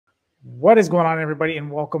What is going on, everybody,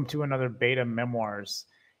 and welcome to another Beta Memoirs.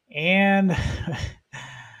 And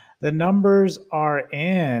the numbers are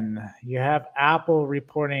in. You have Apple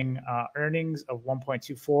reporting earnings of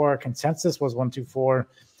 1.24. Consensus was 124.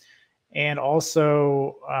 And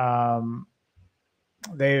also,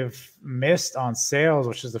 they've missed on sales,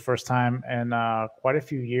 which is the first time in quite a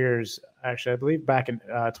few years. Actually, I believe back in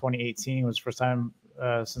 2018 was the first time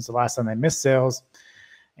since the last time they missed sales.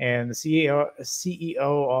 And the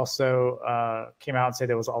CEO also came out and said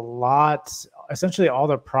there was a lot, essentially all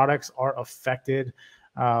their products are affected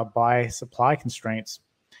by supply constraints.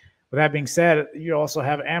 With that being said, you also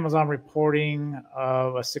have Amazon reporting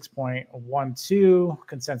of a 6.12.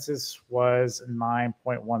 Consensus was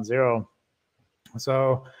 9.10.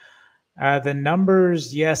 So the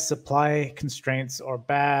numbers, yes, supply constraints are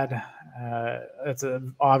bad. It's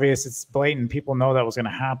obvious, it's blatant. People know that was going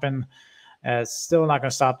to happen. It's still not going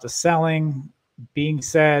to stop the selling. Being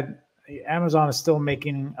said, Amazon is still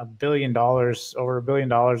making $1 billion, over $1 billion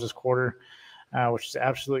this quarter, which is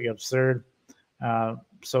absolutely absurd.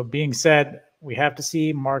 So being said, we have to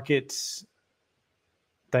see market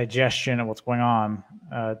digestion of what's going on.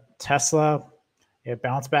 Tesla, it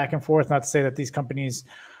bounced back and forth. Not to say that these companies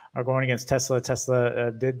are going against Tesla. Tesla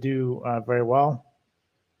did do very well.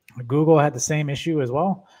 Google had the same issue as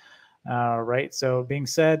well, right? So being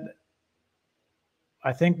said,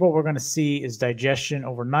 I think what we're going to see is digestion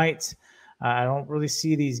overnight. I don't really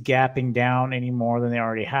see these gapping down any more than they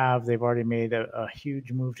already have. They've already made a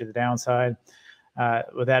huge move to the downside.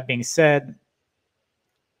 With that being said,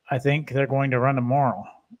 I think they're going to run tomorrow.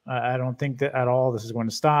 I don't think that at all this is going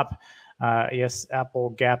to stop. Yes, Apple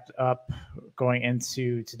gapped up going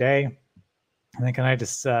into today. And then can I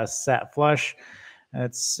just sat flush?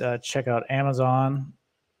 Let's check out Amazon.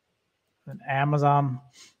 And Amazon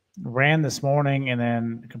ran this morning and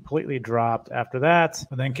then completely dropped after that,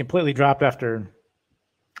 and then completely dropped after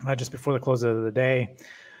just before the close of the day.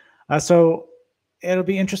 So it'll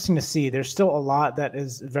be interesting to see. There's still a lot that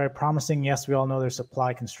is very promising. Yes, we all know there's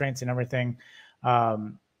supply constraints and everything.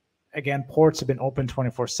 Again, ports have been open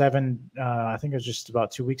 24/7. I think it was just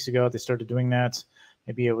about 2 weeks ago they started doing that.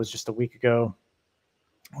 Maybe it was just a week ago.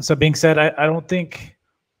 So being said, I think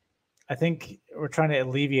we're trying to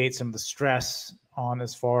alleviate some of the stress on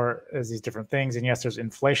as far as these different things. And yes, there's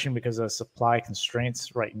inflation because of supply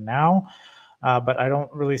constraints right now, but I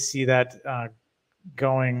don't really see that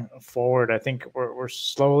going forward. I think we're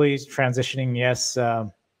slowly transitioning. Yes,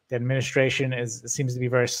 the administration seems to be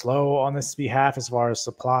very slow on this behalf as far as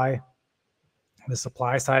the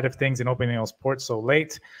supply side of things and opening those ports so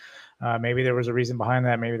late. Maybe there was a reason behind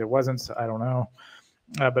that. Maybe there wasn't. I don't know.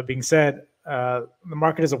 But being said, the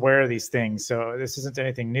market is aware of these things, so this isn't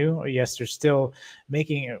anything new. Yes, they're still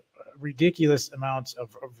making ridiculous amounts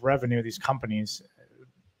of revenue, these companies,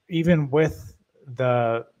 even with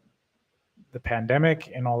the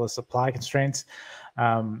pandemic and all the supply constraints.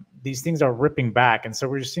 These things are ripping back, and so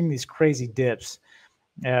we're just seeing these crazy dips.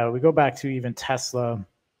 We go back to even Tesla,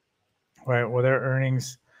 right, where their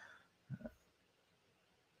earnings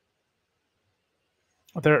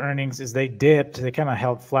is they dipped. They kind of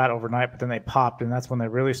held flat overnight, but then they popped, and that's when they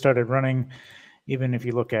really started running. Even if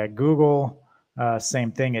you look at Google,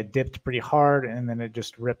 same thing. It dipped pretty hard, and then it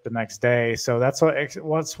just ripped the next day. So that's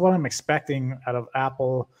what I'm expecting out of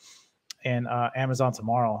Apple and Amazon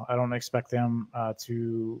tomorrow. I don't expect them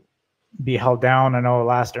to be held down. I know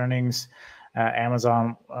last earnings,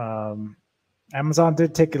 Amazon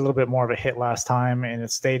did take a little bit more of a hit last time, and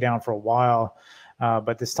it stayed down for a while.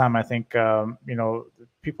 But this time, I think,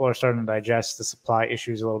 people are starting to digest the supply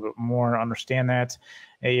issues a little bit more, understand that.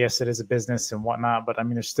 Yes, it is a business and whatnot, but I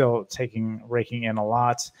mean, they're still raking in a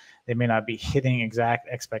lot. They may not be hitting exact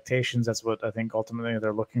expectations. That's what I think ultimately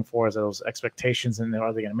they're looking for, is those expectations, and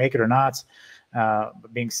are they going to make it or not?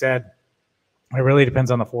 But being said, it really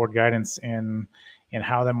depends on the forward guidance and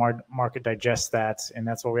how the market digests that. And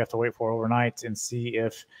that's what we have to wait for overnight and see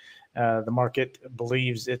if the market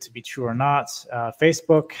believes it to be true or not.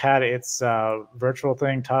 Facebook had its virtual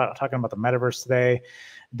thing talking about the metaverse today,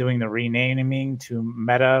 doing the renaming to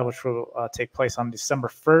Meta, which will take place on December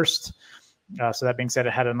 1st. So that being said,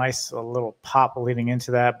 it had a nice little pop leading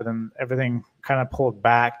into that, but then everything kind of pulled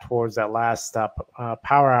back towards that last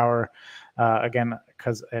power hour, again,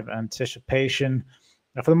 because of anticipation.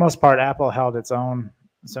 For the most part, Apple held its own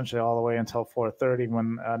essentially all the way until 4:30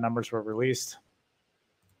 when numbers were released.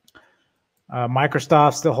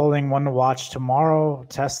 Microsoft still holding, one to watch tomorrow.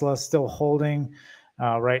 Tesla still holding,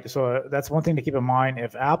 right? So that's one thing to keep in mind.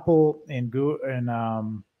 If Apple and Google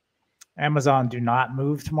and Amazon do not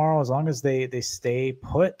move tomorrow, as long as they stay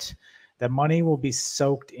put, the money will be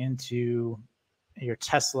soaked into your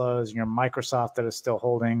Teslas and your Microsoft that is still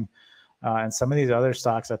holding, and some of these other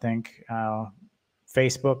stocks. I think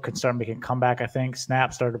Facebook could start making a comeback. I think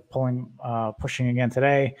Snap started pushing again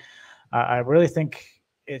today. I really think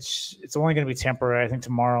it's only going to be temporary. I think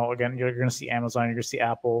tomorrow, again, you're going to see Amazon, you're going to see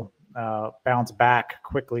Apple bounce back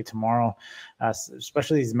quickly tomorrow,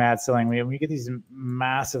 especially these mad selling. When you get these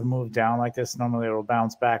massive move down like this, normally it will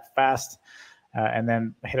bounce back fast and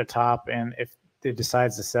then hit a top. And if it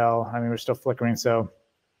decides to sell, I mean, we're still flickering. So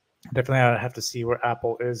definitely I have to see where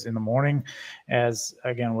Apple is in the morning, as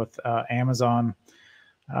again with Amazon.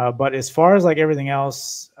 But as far as like everything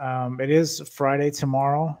else, it is Friday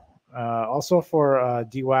tomorrow. Also for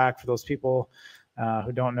DWAC, for those people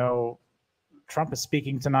who don't know, Trump is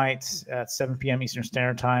speaking tonight at 7 p.m. Eastern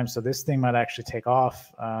Standard Time. So this thing might actually take off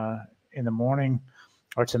in the morning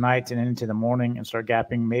or tonight and into the morning and start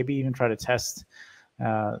gapping, maybe even try to test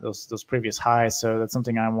those previous highs. So that's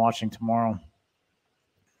something I'm watching tomorrow.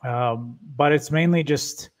 But it's mainly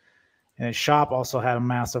just, and Shop also had a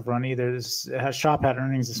massive run. Shop had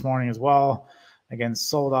earnings this morning as well. Again,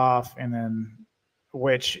 sold off, and then,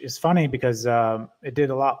 which is funny because it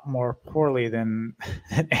did a lot more poorly than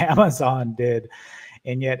Amazon did,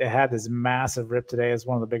 and yet it had this massive rip today. It's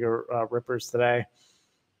one of the bigger rippers today.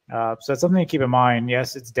 So it's something to keep in mind.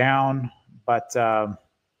 Yes, it's down, but I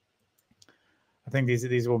think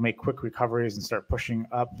these will make quick recoveries and start pushing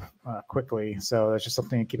up quickly. So that's just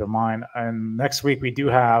something to keep in mind. And next week we do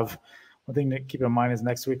have, one thing to keep in mind is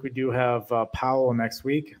next week we do have Powell next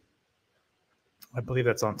week. I believe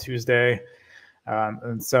that's on Tuesday.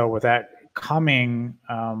 And so with that coming,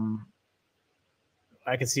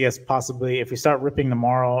 I could see us possibly, if we start ripping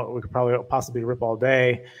tomorrow, we could probably possibly rip all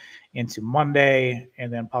day into Monday,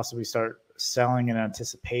 and then possibly start selling in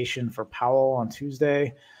anticipation for Powell on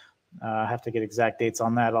Tuesday. I have to get exact dates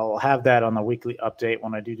on that. I'll have that on the weekly update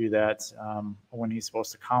when I do that, when he's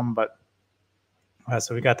supposed to come. But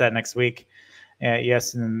so we got that next week.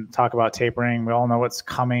 Yes, and talk about tapering. We all know what's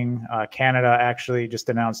coming. Canada actually just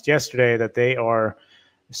announced yesterday that they are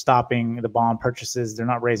stopping the bond purchases. They're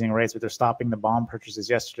not raising rates, but they're stopping the bond purchases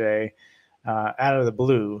yesterday out of the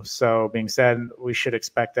blue. So being said, we should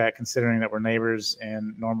expect that, considering that we're neighbors,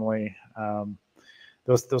 and normally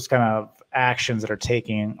those kind of actions that are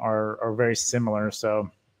taking are very similar. So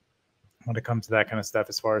when it comes to that kind of stuff,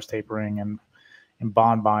 as far as tapering and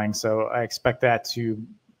bond buying, so I expect that to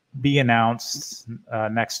be announced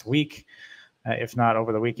next week, if not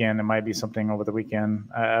over the weekend. It might be something over the weekend.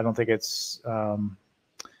 I don't think it's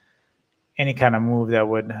any kind of move that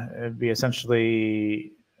would be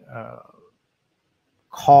essentially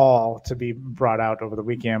call to be brought out over the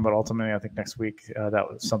weekend, but ultimately I think next week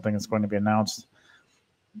that was something that's going to be announced.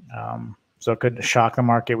 So it could shock the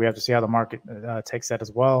market. We have to see how the market takes that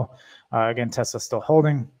as well. Again, Tesla's still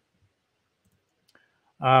holding.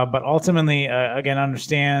 But ultimately, again,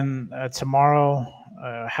 understand tomorrow,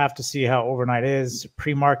 have to see how overnight is.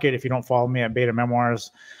 Pre-market, if you don't follow me at Beta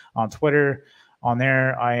Memoirs on Twitter, on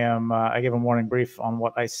there, I give a morning brief on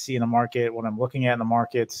what I see in the market, what I'm looking at in the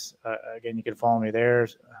markets. Again, you can follow me there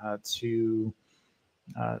to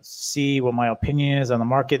see what my opinion is on the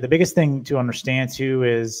market. The biggest thing to understand too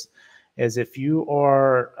is if you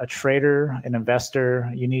are a trader, an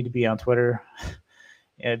investor, you need to be on Twitter.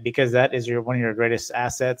 Because that is one of your greatest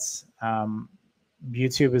assets.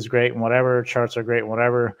 YouTube is great and whatever, charts are great and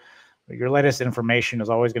whatever, but your latest information is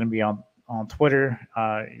always going to be on Twitter.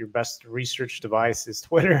 Your best research device is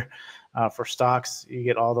Twitter. For stocks, you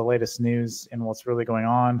get all the latest news and what's really going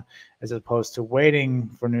on, as opposed to waiting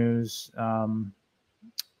for news.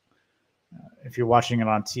 If you're watching it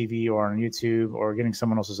on TV or on YouTube or getting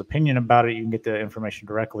someone else's opinion about it, you can get the information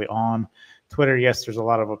directly on Twitter. Yes, there's a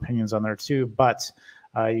lot of opinions on there too, but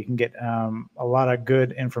you can get a lot of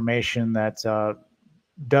good information that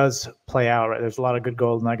does play out. Right? There's a lot of good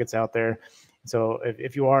gold nuggets out there. So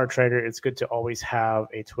if you are a trader, it's good to always have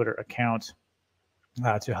a Twitter account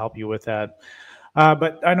to help you with that.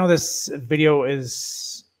 But I know this video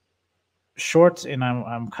is short, and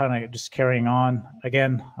I'm kind of just carrying on.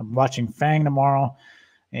 Again, I'm watching FANG tomorrow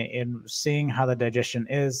and seeing how the digestion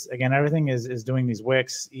is. Again, everything is doing these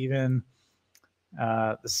wicks. Even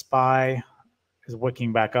the SPY is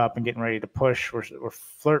wicking back up and getting ready to push. We're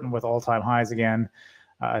flirting with all-time highs again.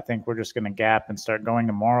 I think we're just going to gap and start going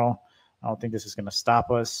tomorrow. I don't think this is going to stop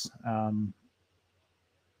us.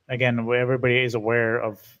 Again, everybody is aware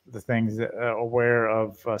of the things, aware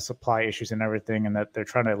of supply issues and everything, and that they're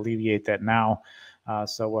trying to alleviate that now.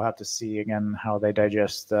 So we'll have to see, again, how they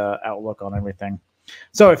digest the outlook on everything.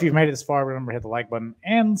 So if you've made it this far, remember to hit the like button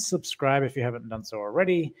and subscribe if you haven't done so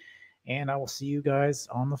already. And I will see you guys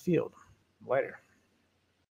on the field. Later.